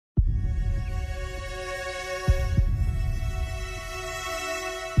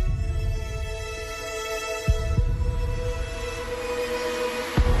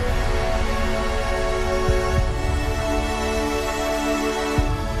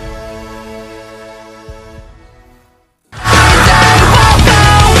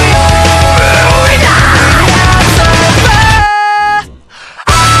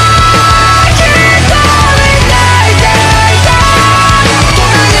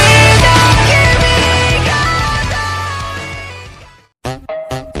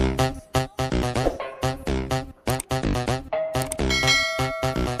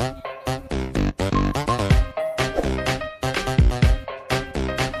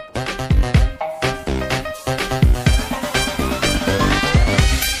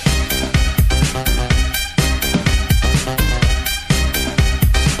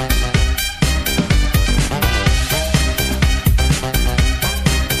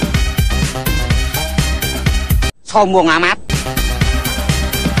Sombong amat.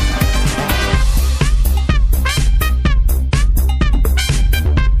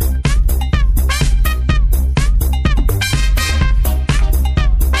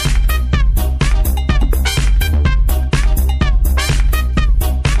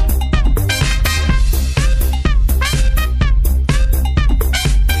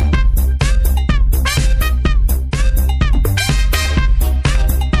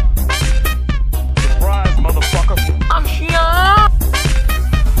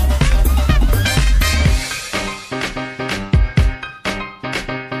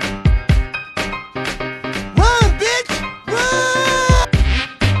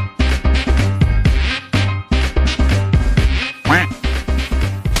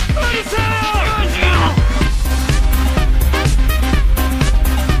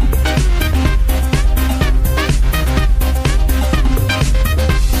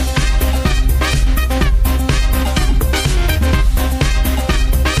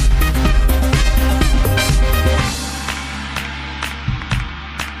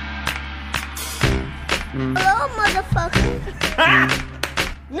 Hello, motherfucker.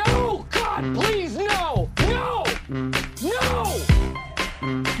 No! God, please, no! No! No!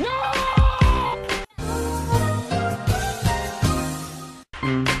 No!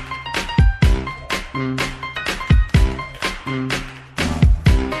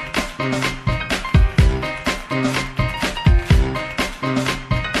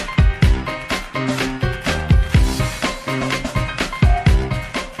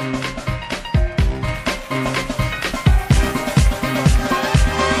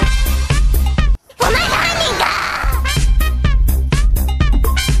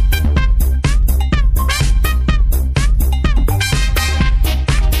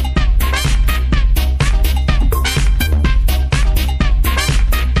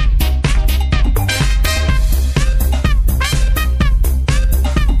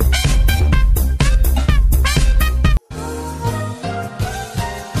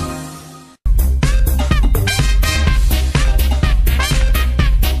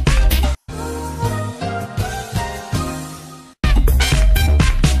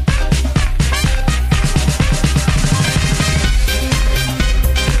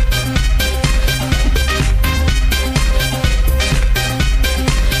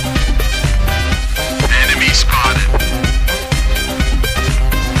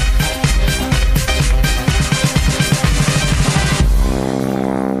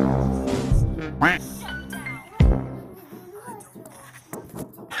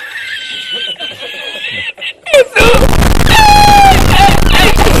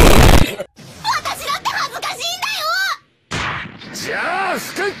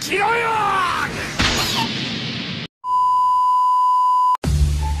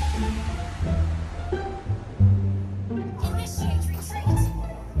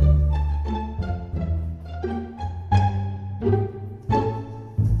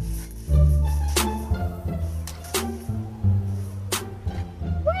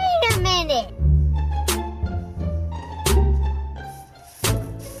 Wait a minute.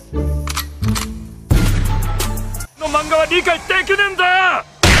 の漫画は理解できねえんだ。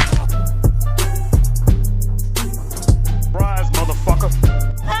Surprise, motherfucker.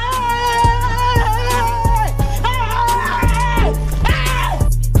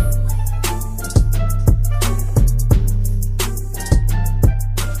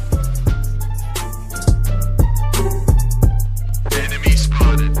 Enemy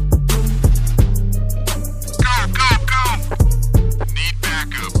spotted. Go, go, go! Need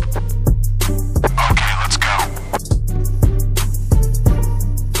backup. Okay, let's go.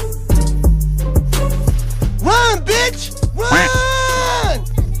 Run, bitch! Run!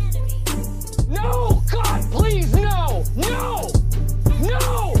 No! God, please, no! No!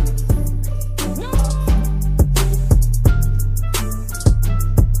 No! No!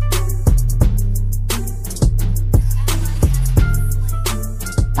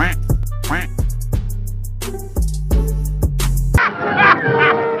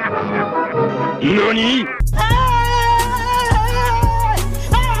 NANI?!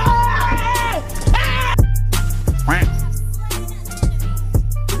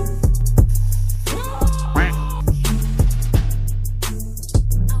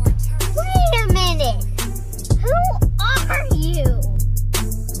 Wait a minute. Who are you?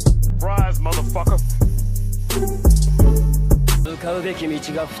 Surprise, motherfucker. 向かうべき道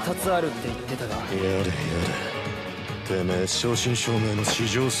が2つあるって言ってたが。やれやれ。てめえ正真正銘の史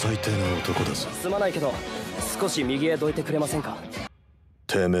上最低な男だぞ。すまないけど少し右へどいてくれませんか。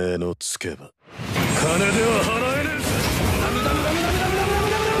てめえのつけば金では払えねえぜ。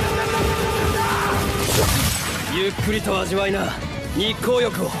行っくりと味わいな日光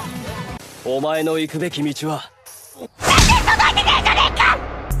浴を。お前の行くべき道は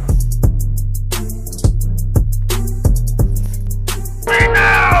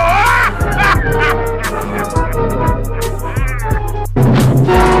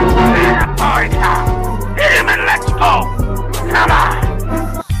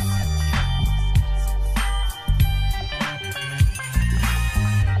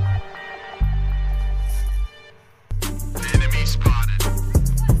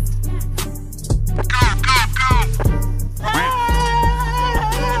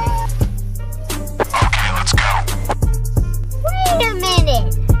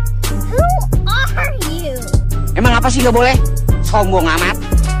Emang apa sih gak boleh? Sombong amat.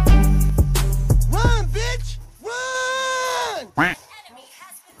 Run, bitch! Run!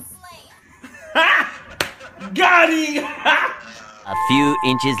 Got him! A few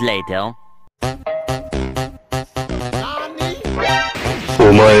inches later.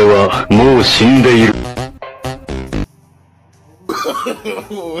 お前はもう死んでいる。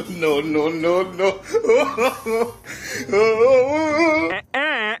No, no, no, no.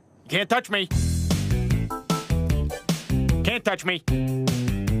 Can't touch me. Can't touch me.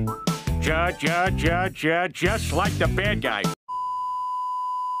 Just like the bad guy.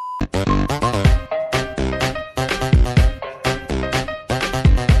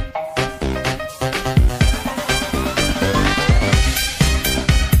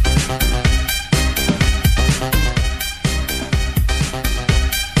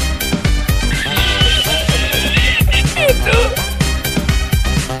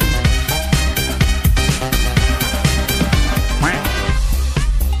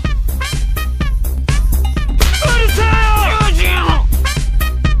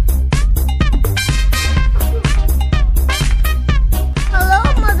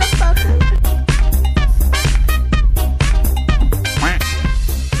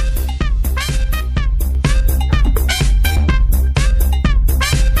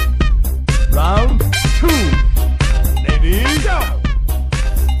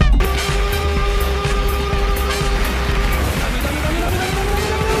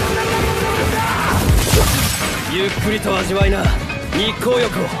ゆっくりと味わいな日光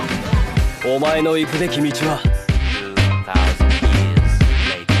浴を。お前の行くべき道は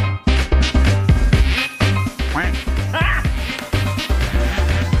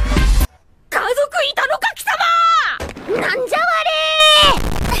家族いたのか貴様。なんじゃわれ。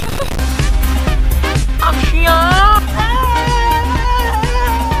アクション。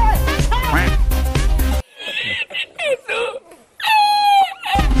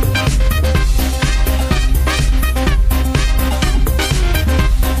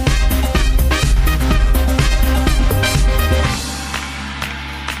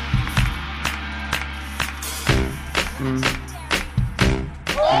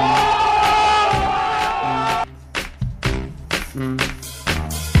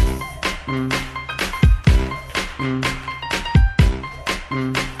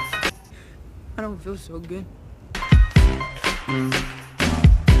I don't feel so good.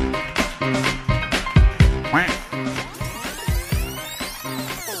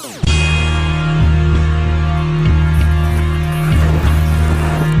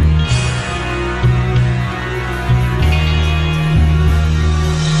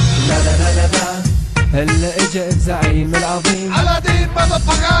 هلا اجا الزعيم العظيم على دين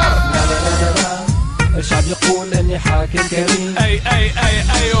مضفقر. لا لا لا لا لا الشعب يقول اني حاكم كريم.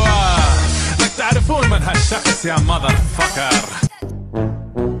 ايوه بدك تعرفون من هالشخص يا مذر فكر.